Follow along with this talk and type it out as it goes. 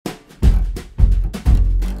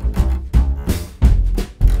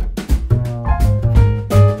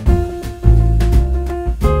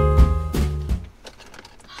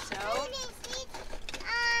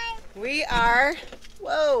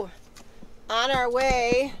on our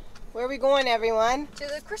way. Where are we going, everyone? To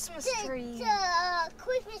the Christmas tree. The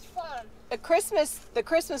Christmas farm. The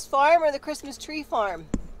Christmas farm or the Christmas tree farm?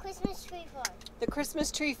 Christmas tree farm. The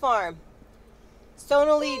Christmas tree farm.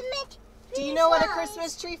 Sonali, do you know what a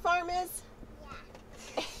Christmas tree farm is?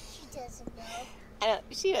 Yeah. She doesn't know.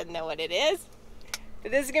 She doesn't know what it is.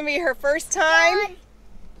 But this is going to be her first time.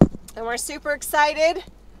 And we're super excited.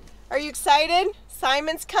 Are you excited?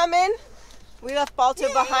 Simon's coming. We left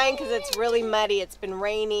Balto behind because it's really muddy. It's been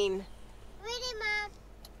raining Ready, Mom?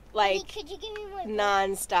 like Could you give me more?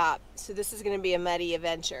 non-stop. So this is going to be a muddy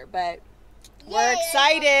adventure. But we're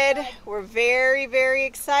excited. We're very, very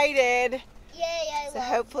excited. So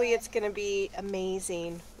hopefully it's going to be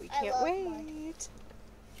amazing. We can't wait.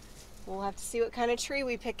 We'll have to see what kind of tree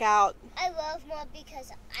we pick out. I love mud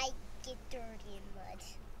because I get dirty in mud.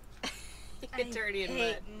 You get dirty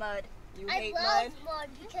in mud. You hate mud? I love mud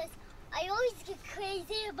because I always get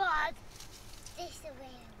crazy about this the way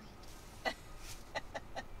I like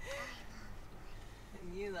it.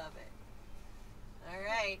 And you love it. All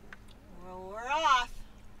right. Well, we're off.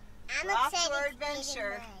 We're off to our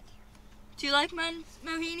adventure. Do you like mud,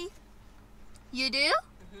 Mohini? You do?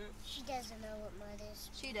 Mm-hmm. She doesn't know what mud is.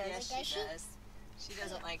 She does. Yes, she does. She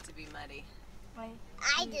doesn't like to be muddy. I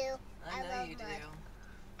do. I know you do.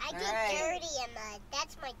 I get dirty in mud.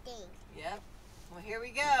 That's my thing. Yep. Well, here we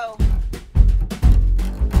go.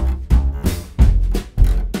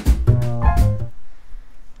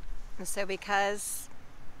 And so because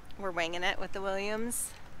we're winging it with the Williams,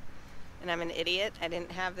 and I'm an idiot, I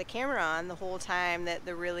didn't have the camera on the whole time that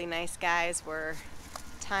the really nice guys were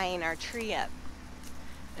tying our tree up.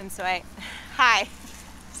 And so I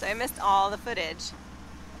missed all the footage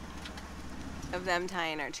of them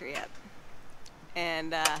tying our tree up.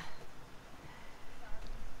 And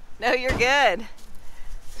no, you're good.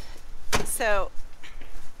 So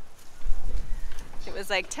it was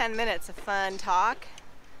like 10 minutes of fun talk.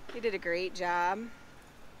 They did a great job.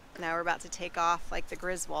 Now we're about to take off like the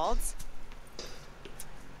Griswolds.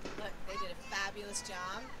 Look, they did a fabulous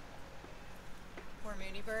job. Poor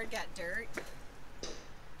Mooney bird got dirt.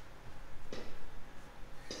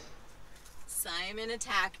 Simon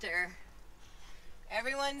attacked her.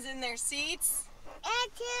 Everyone's in their seats.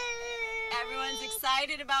 Everyone's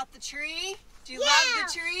excited about the tree. Do you love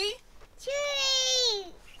the tree?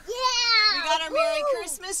 Tree! Yeah! We got our Merry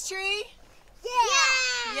Christmas tree?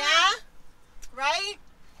 Yeah! Yeah? Right?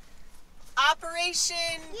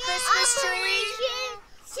 Operation Christmas Tree?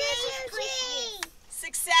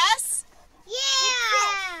 Success?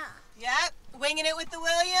 Yeah! Yep. Winging it with the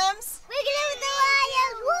Williams? Winging it with the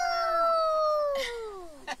Williams! Woo!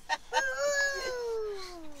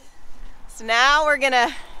 So now we're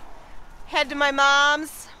gonna head to my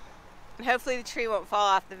mom's, and hopefully the tree won't fall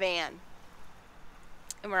off the van.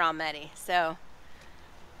 And we're all muddy, so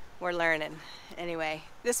we're learning. Anyway,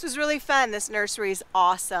 this was really fun. This nursery is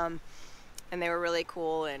awesome, and they were really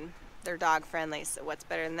cool, and they're dog friendly, so what's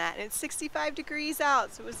better than that? And it's 65 degrees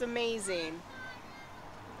out, so it was amazing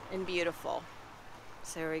and beautiful.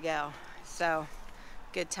 So here we go. So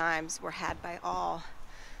good times were had by all.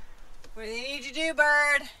 What do they need to do,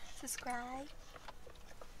 bird? Subscribe.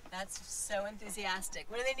 That's so enthusiastic.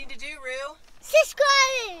 What do they need to do, Roo?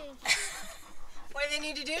 Subscribe! What do they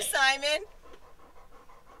need to do, Simon?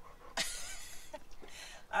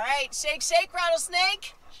 All right, shake, shake,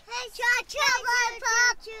 rattlesnake.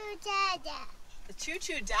 The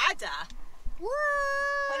choo-choo dada. Woo!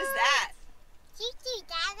 What is that? Choo-choo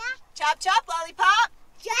dada. Chop, chop, lollipop.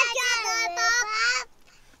 Chop, chop, lollipop.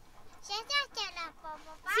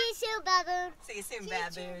 See you soon, baboon. See you soon,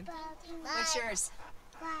 baboon. What's yours?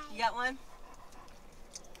 You got one?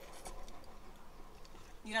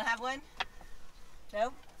 You don't have one?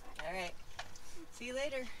 Nope? All right. See you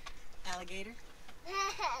later, alligator.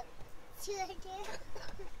 See you later.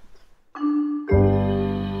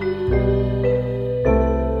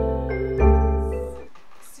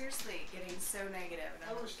 Seriously, getting so negative. And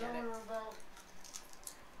I was telling her about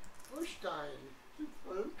Bushstein.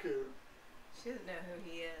 Okay. She doesn't know who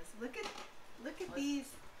he is. Look at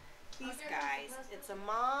these guys. It's a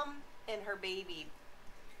mom and her baby.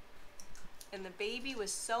 And the baby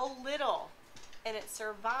was so little and it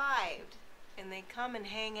survived. And they come and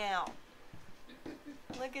hang out.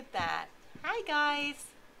 Look at that. Hi guys.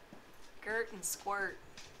 Gert and Squirt.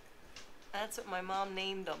 That's what my mom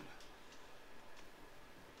named them.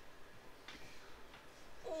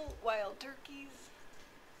 Oh, wild turkeys.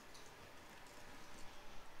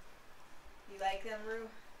 You like them, Roo?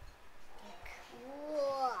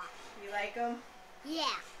 Cool. You like them?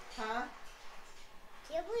 Yeah. Huh?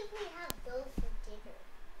 Can't believe we have those for dinner.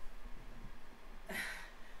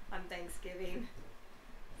 On Thanksgiving. Thanksgiving?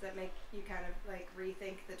 Does that make you kind of like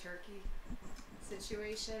rethink the turkey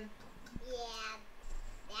situation? Yeah.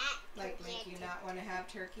 That. Like make you not want to have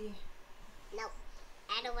turkey? Nope.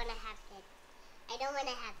 I don't want to have that. I don't want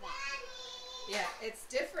to have that. Yeah, it's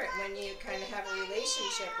different when you kind of have a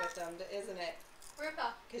relationship with them, isn't it?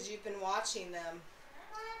 Roopa. Because you've been watching them.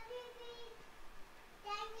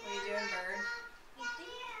 What are you doing, Bird?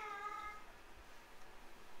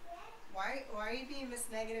 Why are you being Miss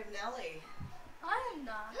Negative Nelly? I am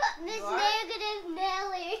not. Miss You are? Negative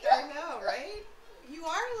Nelly. I know, right? You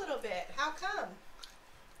are a little bit. How come?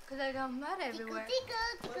 Because I got mud everywhere.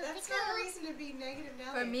 Well, that's not a reason to be Negative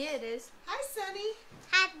Nelly. For me it is. Hi, Sonny.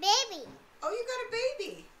 Have baby. Oh, you got a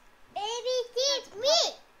baby. Baby teeth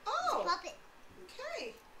me. Oh, Puppet.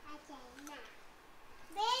 okay.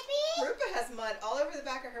 Baby. Roopa has mud all over the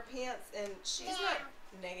back of her pants, and she's not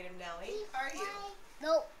Negative Nelly. Are you?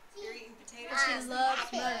 Nope. You're eating potatoes? She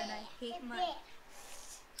loves mud and I hate mud.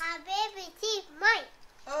 Have baby teeth mine.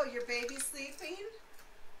 Oh, your baby's sleeping?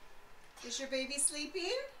 Is your baby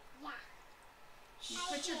sleeping? Yeah. You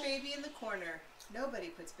put your baby in the corner. Nobody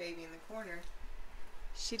puts baby in the corner.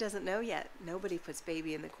 She doesn't know yet. Nobody puts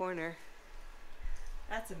baby in the corner.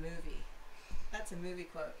 That's a movie. That's a movie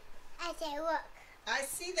quote. I say, look. I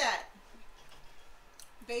see that.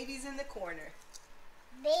 Baby's in the corner.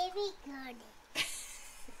 Baby garden.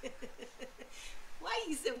 Why are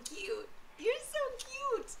you so cute? You're so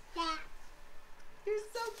cute. That. You're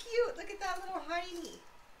so cute. Look at that little hiney.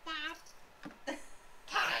 That.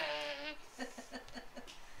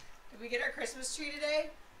 Did we get our Christmas tree today?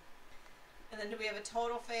 And then did we have a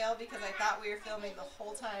total fail because I thought we were filming the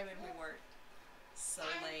whole time and we weren't? So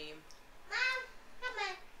lame. Mom, come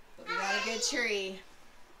on. But we got a good tree.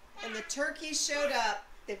 And the turkeys showed up.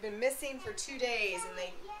 They've been missing for 2 days and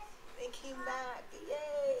they came back.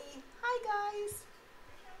 Yay! Hi guys.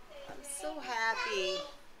 I'm so happy.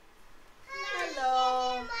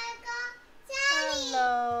 Hello.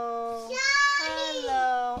 Hello.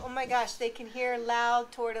 Hello. Oh my gosh, they can hear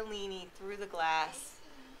loud tortellini through the glass.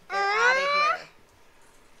 They're out of here.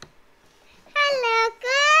 Hello,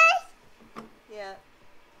 guys. Yeah.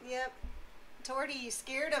 Yep. Torty, you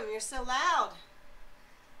scared them. You're so loud.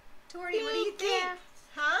 Torty, what do you think?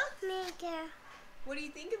 Huh? Mega. What do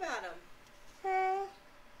you think about them?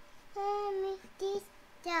 This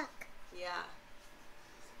duck. Yeah.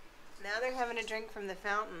 Now they're having a drink from the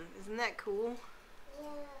fountain. Isn't that cool? Yeah.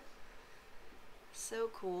 So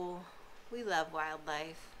cool. We love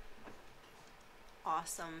wildlife.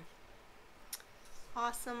 Awesome.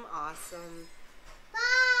 Awesome, awesome. Bye.